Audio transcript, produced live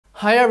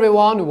Hi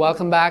everyone,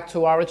 welcome back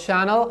to our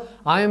channel.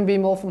 I am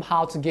Bimal from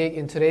How to Geek.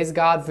 In today's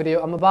guide video,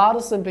 I'm about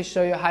to simply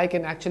show you how you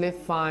can actually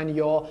find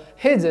your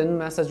hidden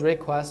message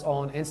requests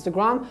on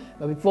Instagram.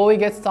 But before we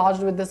get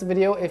started with this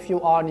video, if you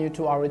are new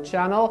to our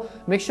channel,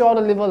 make sure to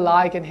leave a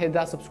like and hit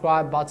that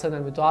subscribe button.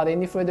 And without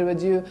any further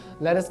ado,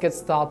 let us get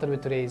started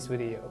with today's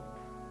video.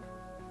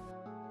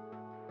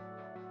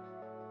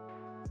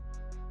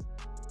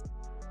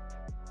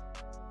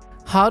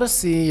 How to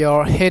see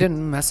your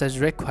hidden message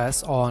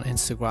requests on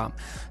Instagram.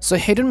 So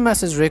hidden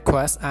message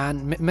requests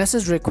and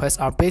message requests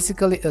are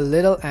basically a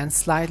little and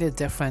slightly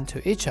different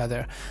to each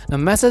other. Now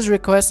message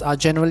requests are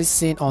generally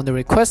seen on the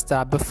request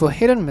tab, but for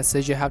hidden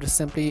message you have to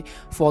simply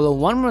follow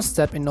one more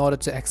step in order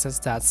to access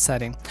that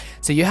setting.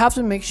 So you have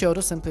to make sure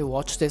to simply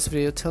watch this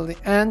video till the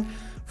end.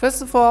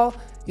 First of all,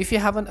 if you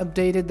haven't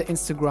updated the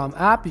Instagram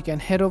app, you can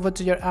head over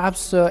to your app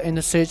store. In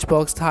the search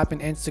box, type in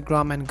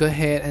Instagram and go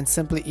ahead and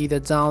simply either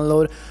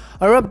download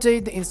or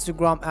update the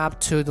Instagram app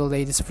to the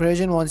latest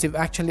version. Once you've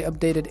actually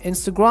updated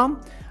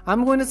Instagram,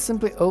 I'm going to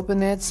simply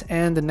open it,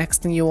 and the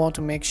next thing you want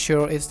to make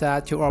sure is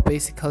that you are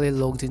basically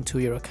logged into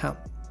your account.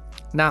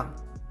 Now,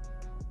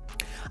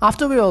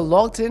 after we are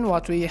logged in,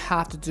 what we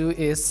have to do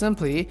is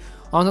simply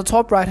on the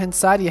top right hand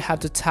side, you have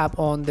to tap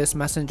on this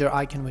messenger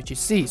icon which you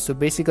see. So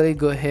basically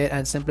go ahead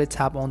and simply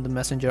tap on the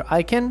messenger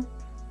icon.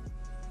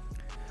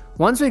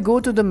 Once we go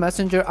to the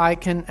messenger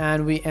icon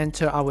and we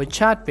enter our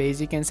chat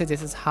page, you can see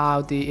this is how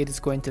it is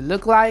going to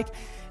look like.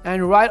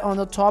 And right on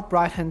the top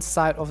right hand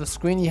side of the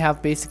screen, you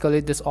have basically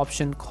this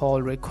option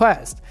called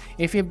request.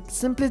 If you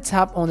simply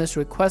tap on this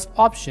request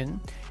option,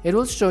 it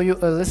will show you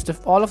a list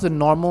of all of the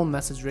normal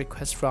message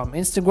requests from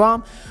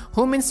Instagram,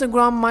 whom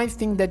Instagram might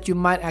think that you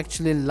might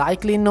actually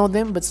likely know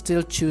them but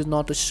still choose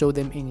not to show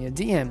them in your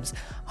DMs.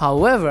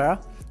 However,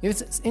 if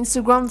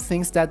Instagram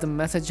thinks that the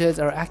messages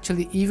are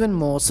actually even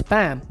more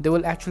spam, they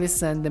will actually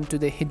send them to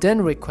the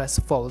hidden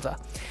request folder.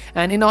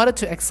 And in order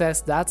to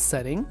access that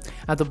setting,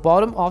 at the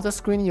bottom of the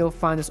screen you'll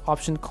find this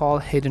option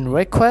called hidden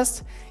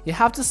request. You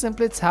have to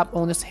simply tap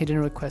on this hidden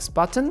request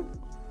button.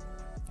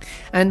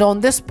 And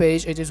on this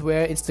page, it is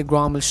where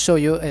Instagram will show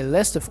you a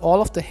list of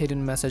all of the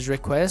hidden message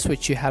requests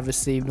which you have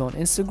received on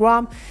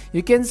Instagram.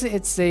 You can see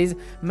it says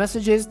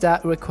messages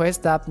that requests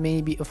that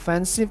may be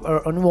offensive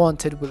or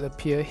unwanted will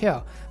appear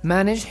here.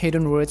 Manage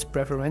hidden words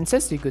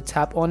preferences. You could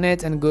tap on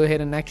it and go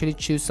ahead and actually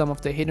choose some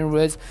of the hidden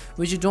words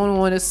which you don't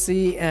want to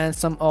see, and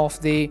some of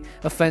the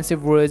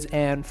offensive words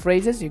and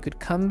phrases. You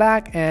could come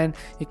back and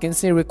you can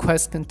see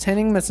requests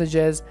containing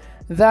messages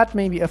that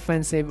may be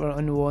offensive or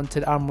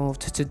unwanted are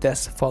moved to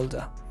this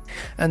folder.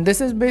 And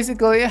this is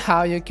basically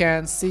how you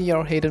can see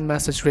your hidden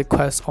message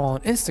requests on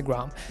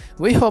Instagram.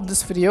 We hope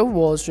this video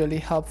was really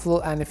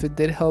helpful, and if it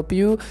did help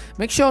you,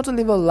 make sure to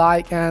leave a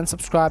like and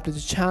subscribe to the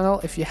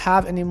channel. If you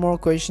have any more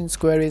questions,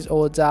 queries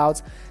or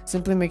doubts,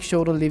 simply make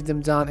sure to leave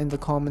them down in the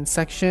comment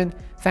section.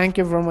 Thank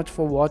you very much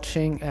for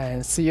watching,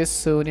 and see you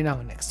soon in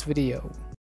our next video.